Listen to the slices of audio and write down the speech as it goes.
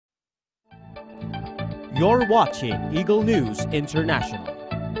You're watching Eagle News International.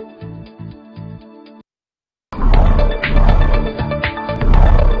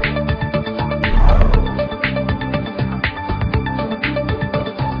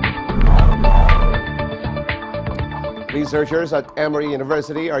 Researchers at Emory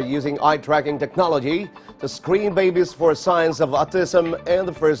University are using eye-tracking technology to screen babies for signs of autism in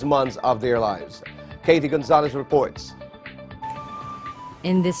the first months of their lives. Katie Gonzalez reports.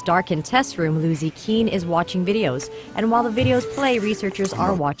 In this darkened test room, Lucy Keene is watching videos, and while the videos play, researchers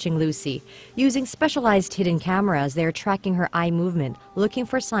are watching Lucy. Using specialized hidden cameras, they are tracking her eye movement, looking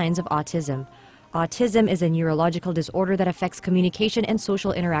for signs of autism. Autism is a neurological disorder that affects communication and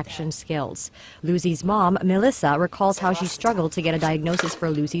social interaction skills. Lucy's mom, Melissa, recalls how she struggled to get a diagnosis for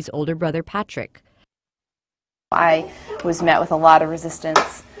Lucy's older brother, Patrick. I was met with a lot of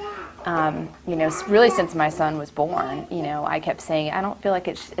resistance. Really since my son was born, I kept saying, I don't feel like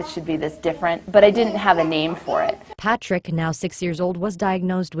it should be this different, but I didn't have a name for it. Patrick, now 6 years old, was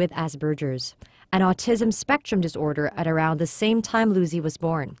diagnosed with Asperger's, an autism spectrum disorder, at around the same time Lucy was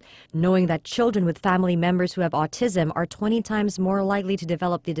born. Knowing that children with family members who have autism are 20 times more likely to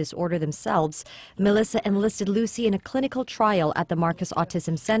develop the disorder themselves, Melissa enlisted Lucy in a clinical trial at the Marcus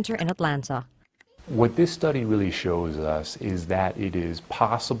Autism Center in Atlanta. What this study really shows us is that it is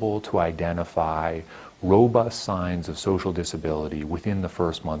possible to identify robust signs of social disability within the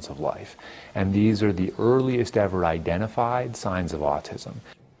first months of life. And these are the earliest ever identified signs of autism.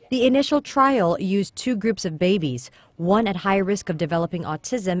 The initial trial used two groups of babies, one at high risk of developing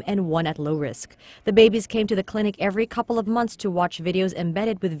autism and one at low risk. The babies came to the clinic every couple of months to watch videos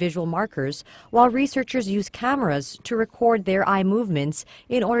embedded with visual markers, while researchers used cameras to record their eye movements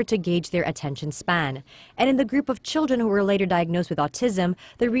in order to gauge their attention span. And in the group of children who were later diagnosed with autism,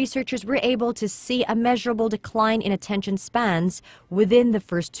 the researchers were able to see a measurable decline in attention spans within the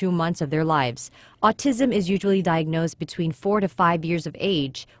first 2 months of their lives. Autism is usually diagnosed between 4 to 5 years of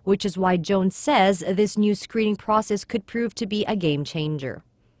age, which is why Jones says this new screening process could prove to be a game changer.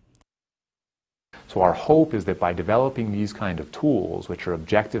 So our hope is that by developing these kind of tools, which are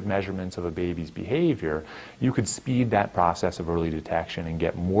objective measurements of a baby's behavior, you could speed that process of early detection and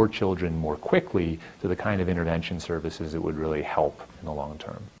get more children more quickly to the kind of intervention services that would really help in the long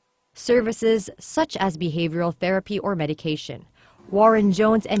term. Services such as behavioral therapy or medication. Warren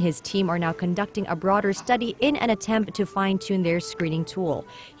Jones and his team are now conducting a broader study in an attempt to fine-tune their screening tool.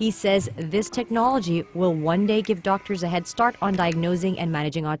 He says this technology will one day give doctors a head start on diagnosing and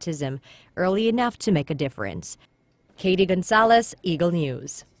managing autism early enough to make a difference. Katie Gonzalez, Eagle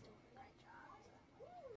News.